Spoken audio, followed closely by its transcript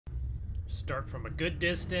Start from a good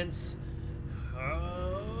distance.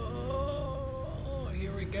 Oh,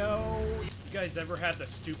 here we go. You guys ever had the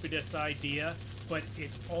stupidest idea, but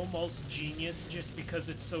it's almost genius just because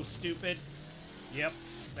it's so stupid? Yep,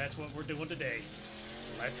 that's what we're doing today.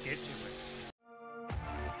 Let's get to it.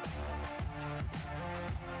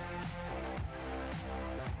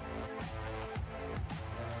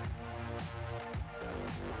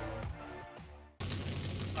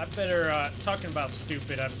 I better, talking about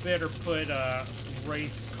stupid, I better put,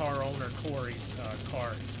 race car owner Corey's,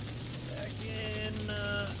 car back in,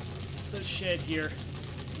 the shed here.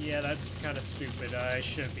 Yeah, that's kind of stupid. I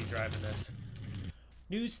shouldn't be driving this.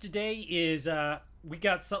 News today is, we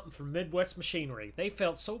got something from Midwest Machinery. They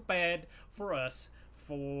felt so bad for us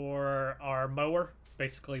for our mower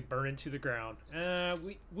basically burning to the ground.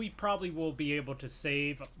 We probably will be able to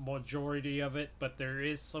save a majority of it, but there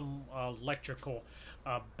is some electrical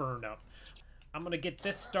burn up. I'm gonna get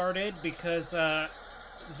this started because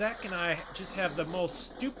Zach and I just have the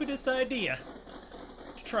most stupidest idea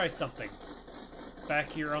to try something back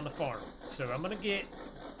here on the farm. So I'm gonna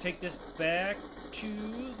take this back to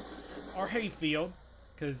our hayfield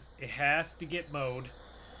because it has to get mowed,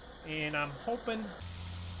 and I'm hoping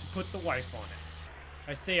to put the wife on it.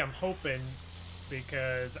 I say I'm hoping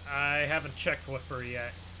because I haven't checked with her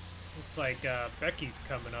yet. Looks like Becky's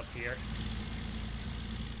coming up here.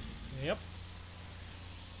 Yep.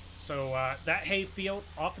 So that hayfield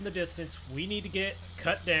off in the distance, we need to get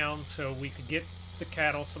cut down so we could get the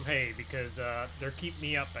cattle some hay because they're keeping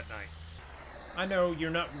me up at night. I know you're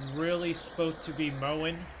not really supposed to be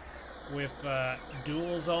mowing with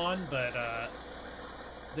duals on, but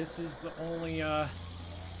this is the only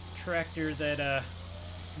tractor that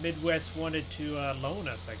Midwest wanted to loan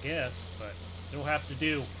us, I guess, but it'll have to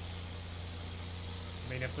do.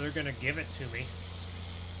 I mean, if they're gonna give it to me,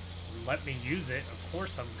 let me use it, of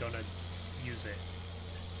course I'm gonna use it.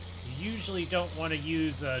 You usually don't want to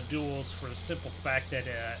use duals for the simple fact that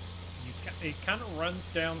it kind of runs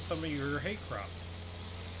down some of your hay crop.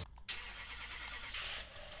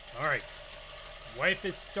 Alright, wife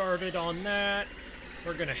is started on that.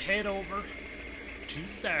 We're gonna head over to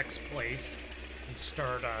Zach's place and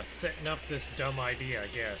start setting up this dumb idea, I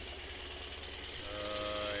guess.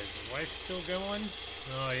 Is the wife still going?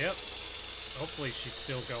 Oh, yep. Hopefully she's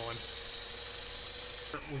still going.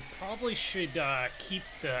 We probably should keep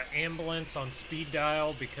the ambulance on speed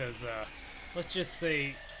dial because let's just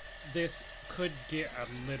say this could get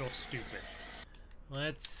a little stupid.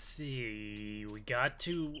 Let's see. We got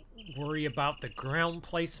to worry about the ground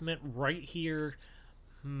placement right here.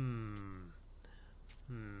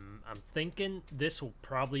 I'm thinking this will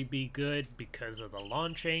probably be good because of the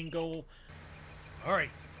launch angle.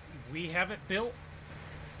 Alright, we have it built.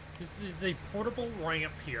 This is a portable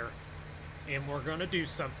ramp here, and we're gonna do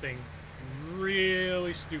something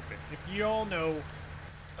really stupid. If you all know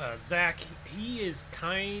Zach, he is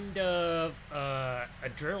kind of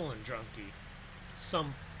adrenaline junkie.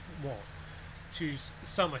 Some won't, to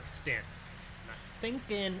some extent. And I'm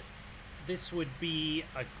thinking this would be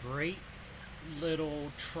a great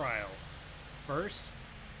little trial. First,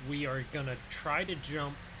 we are gonna try to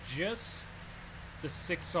jump just the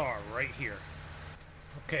 6R right here.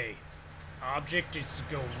 Okay, object is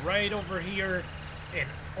to go right over here and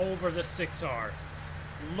over the 6R.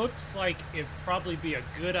 Looks like it'd probably be a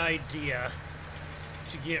good idea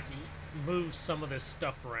to move some of this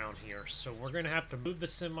stuff around here. So we're gonna have to move the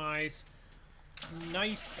semis.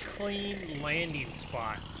 Nice clean landing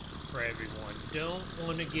spot for everyone. Don't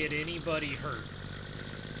want to get anybody hurt.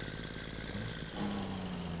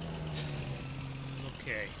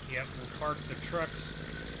 Okay, yep, we'll park the trucks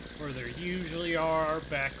where they usually are,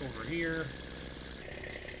 back over here.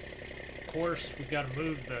 Of course, we gotta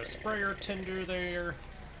move the sprayer tender there.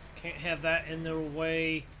 Can't have that in their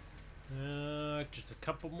way. Just a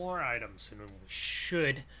couple more items, and we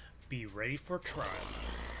should be ready for trial.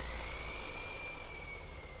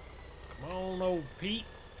 Come on, old Pete.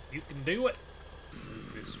 You can do it.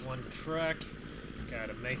 Move this one truck.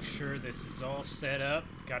 Gotta make sure this is all set up.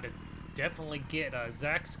 Gotta definitely get,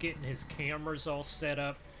 Zach's getting his cameras all set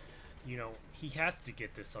up. You know, he has to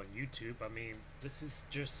get this on YouTube. I mean, this is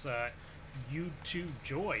just YouTube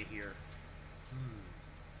joy here.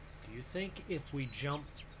 Do you think if we jump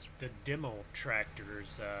the demo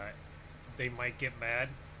tractors, they might get mad?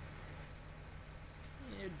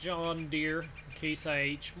 Yeah, John Deere, Case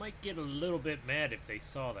IH, might get a little bit mad if they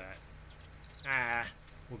saw that.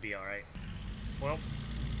 We'll be alright. Well,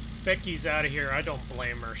 Becky's out of here. I don't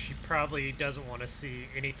blame her. She probably doesn't want to see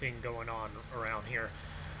anything going on around here.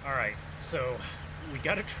 Alright, so we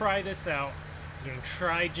gotta try this out. We're gonna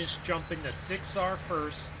try just jumping the 6R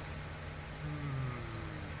first.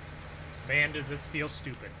 Man, does this feel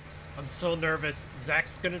stupid. I'm so nervous.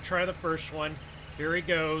 Zach's gonna try the first one. Here he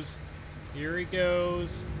goes. Here he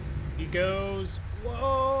goes. He goes.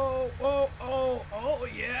 Whoa! Whoa! Oh! Oh,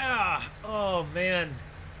 yeah! Oh, man.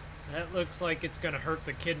 That looks like it's gonna hurt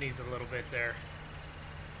the kidneys a little bit there.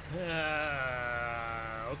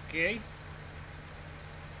 Okay.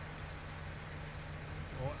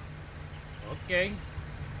 Okay.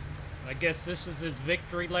 I guess this is his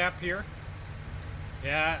victory lap here.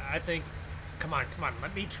 Yeah, I think... Come on,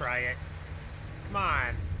 let me try it. Come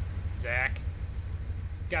on, Zach.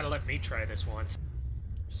 Gotta let me try this once.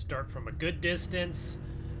 Start from a good distance.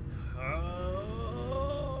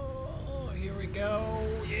 Oh, here we go.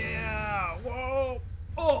 Yeah, whoa.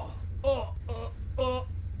 Oh, oh, oh, oh,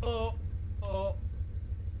 oh, oh.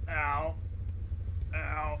 Ow.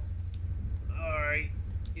 Ow. Alright,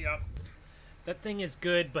 yep. That thing is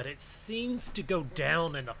good, but it seems to go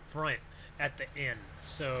down in the front at the end,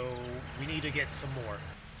 so we need to get some more.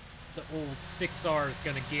 The old 6R is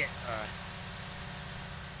gonna get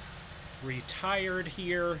retired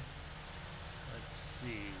here. Let's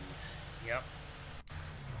see. Yep.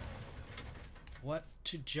 What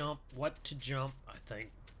to jump, I think.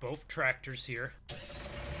 Both tractors here.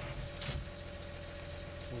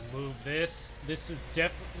 We'll move this. This is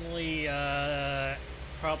definitely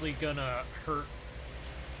probably gonna hurt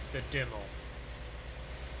the demo.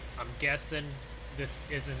 I'm guessing this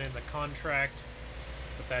isn't in the contract,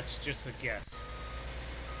 but that's just a guess.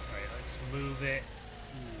 Alright, let's move it.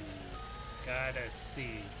 Ooh, gotta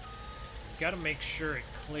see. Just gotta make sure it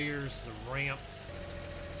clears the ramp.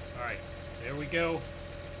 Alright, there we go.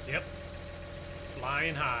 Yep.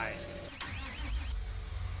 Flying high. There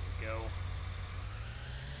we go.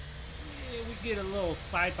 Yeah, we get a little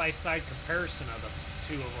side-by-side comparison of the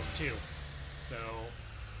two of them, too. So,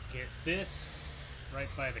 get this right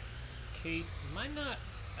by the case. I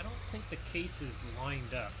don't think the case is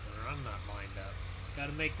lined up, or I'm not lined up.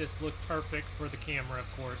 Gotta make this look perfect for the camera, of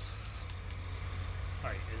course.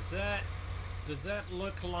 Alright, does that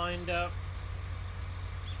look lined up?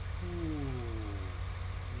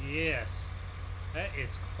 Ooh, yes. That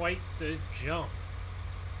is quite the jump.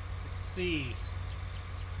 Let's see.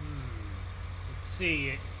 Let's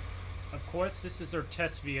see. Of course, this is our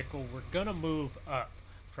test vehicle. We're gonna move up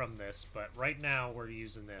from this, but right now we're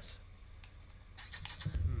using this.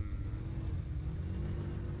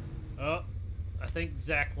 Oh, I think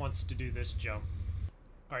Zach wants to do this jump.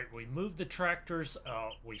 Alright, we moved the tractors.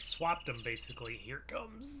 We swapped them, basically. Here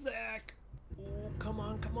comes Zach. Oh, come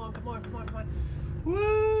on.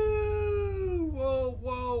 Woo! Whoa,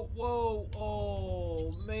 whoa, whoa.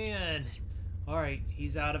 Oh, man. Alright,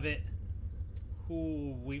 he's out of it.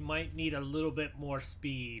 Ooh, we might need a little bit more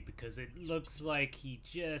speed because it looks like he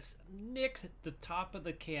just nicked the top of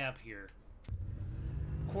the cab here.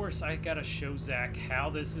 Of course, I gotta show Zach how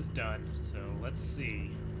this is done, so let's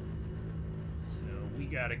see. So we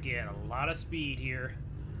gotta get a lot of speed here.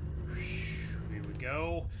 Here we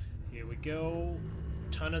go. Here we go.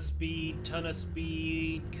 Ton of speed.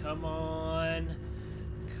 Come on.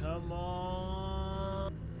 Come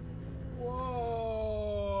on.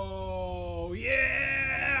 Whoa!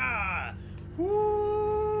 Yeah! Woo!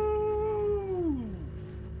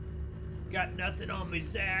 Got nothing on me,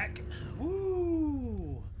 Zach.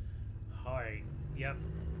 Woo! Alright, yep.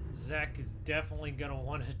 Zach is definitely gonna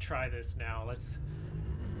want to try this now. Let's...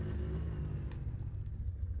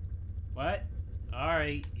 What?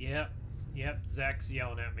 Alright, yep. Zach's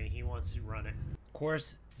yelling at me. He wants to run it. Of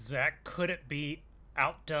course, Zach couldn't be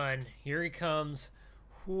outdone. Here he comes.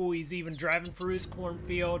 Ooh, he's even driving through his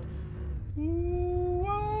cornfield. Ooh,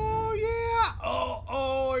 oh, yeah! Oh,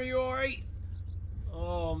 are you alright?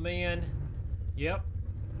 Oh, man. Yep.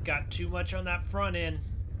 Got too much on that front end.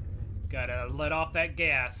 Gotta let off that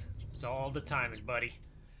gas. It's all the timing, buddy.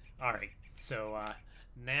 Alright, so,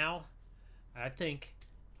 now, I think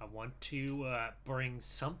I want to, bring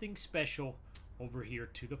something special over here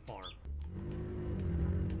to the farm.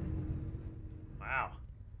 Wow.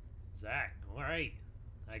 Zach, alright.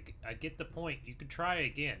 I get the point. You could try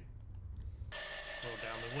again. Roll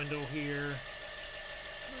down the window here.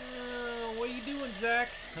 What are you doing, Zach?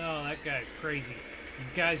 Oh, that guy's crazy. You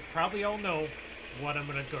guys probably all know what I'm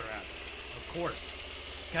gonna grab. Of course.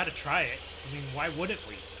 Gotta try it. I mean, why wouldn't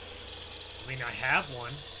we? I mean, I have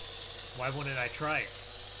one. Why wouldn't I try it?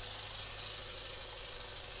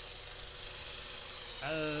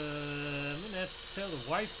 I'm gonna have to tell the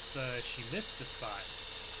wife she missed a spot.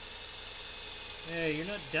 Hey, you're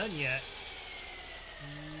not done yet.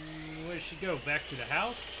 Where did she go? Back to the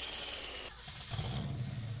house?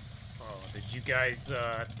 Oh, did you guys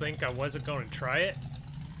think I wasn't going to try it?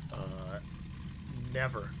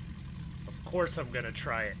 Never. Of course I'm gonna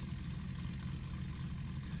try it.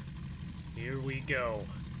 Here we go.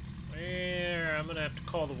 There, I'm gonna have to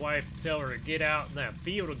call the wife and tell her to get out in that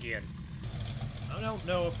field again. I don't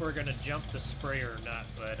know if we're gonna jump the sprayer or not,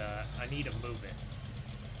 but I need to move it.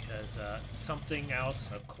 Because something else,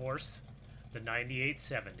 of course, the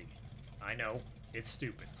 9870. I know, it's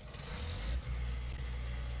stupid.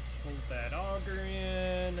 Hold that auger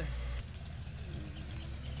in.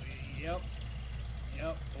 Yep.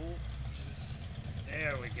 Yep. Oh, just...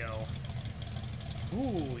 There we go.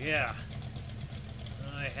 Ooh, yeah.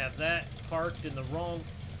 I have that parked in the wrong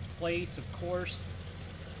place, of course.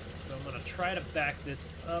 So I'm going to try to back this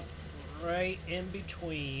up right in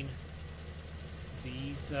between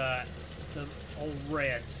these, the old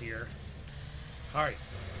reds here. Alright,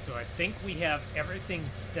 so I think we have everything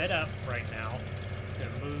set up right now to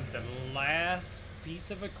move the last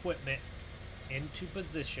piece of equipment into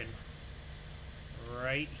position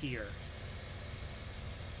right here.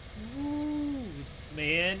 Ooh,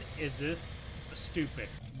 man, is this stupid.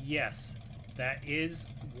 Yes, that is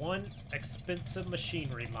one expensive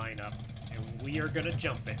machinery lineup, and we are gonna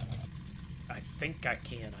jump it. I think I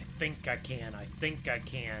can, I think I can, I think I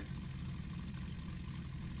can.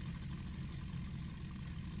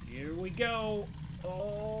 Here we go. Oh,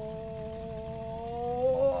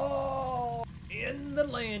 in the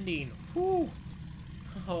landing. Whew.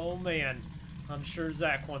 Oh man, I'm sure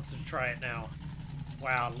Zach wants to try it now.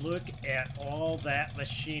 Wow, look at all that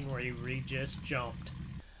machinery we just jumped.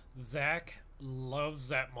 Zach loves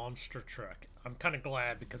that monster truck. I'm kind of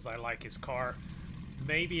glad because I like his car.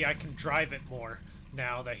 Maybe I can drive it more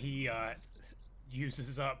now that he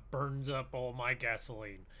burns up all my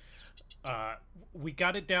gasoline. We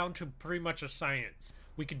got it down to pretty much a science.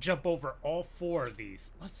 We can jump over all four of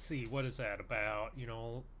these. Let's see, what is that about? You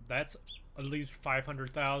know, that's at least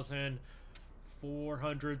 500,000,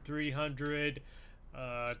 400, 300,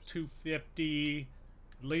 250,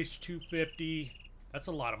 at least 250. That's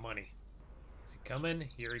a lot of money. Is he coming?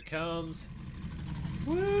 Here he comes.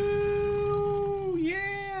 Woo!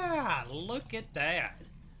 Yeah! Look at that.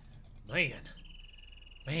 Man.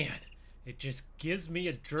 Man. It just gives me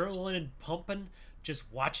adrenaline pumping just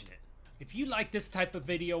watching it. If you like this type of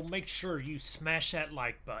video, make sure you smash that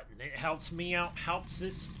like button. It helps me out, helps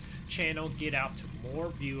this channel get out to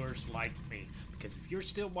more viewers like me. Because if you're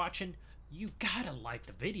still watching, you gotta like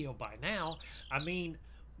the video by now. I mean,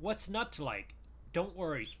 what's not to like? Don't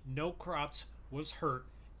worry, no crops was hurt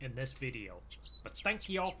in this video. But thank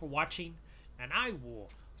you all for watching, and I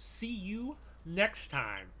will see you next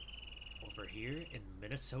time over here in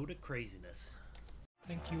Minnesota craziness.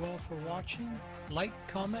 Thank you all for watching. Like,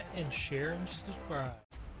 comment, and share, and subscribe.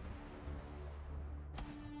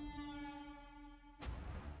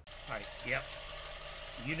 Alright, yep.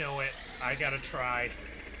 You know it. I gotta try.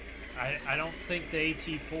 I don't think the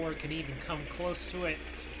AT4 can even come close to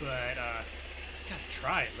it, but gotta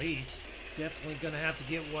try at least. Definitely gonna have to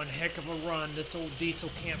get one heck of a run. This old diesel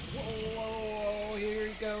can't. Whoa, whoa, whoa, here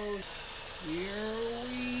he goes. Here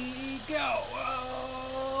we go.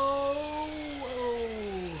 Oh,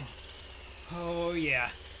 whoa. Oh yeah.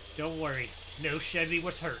 Don't worry. No Chevy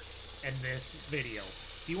was hurt in this video.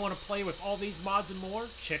 If you want to play with all these mods and more,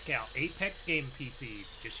 check out Apex Gaming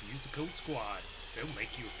PCs. Just use the code SQUAD. They'll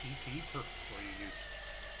make you a PC perfect for your use.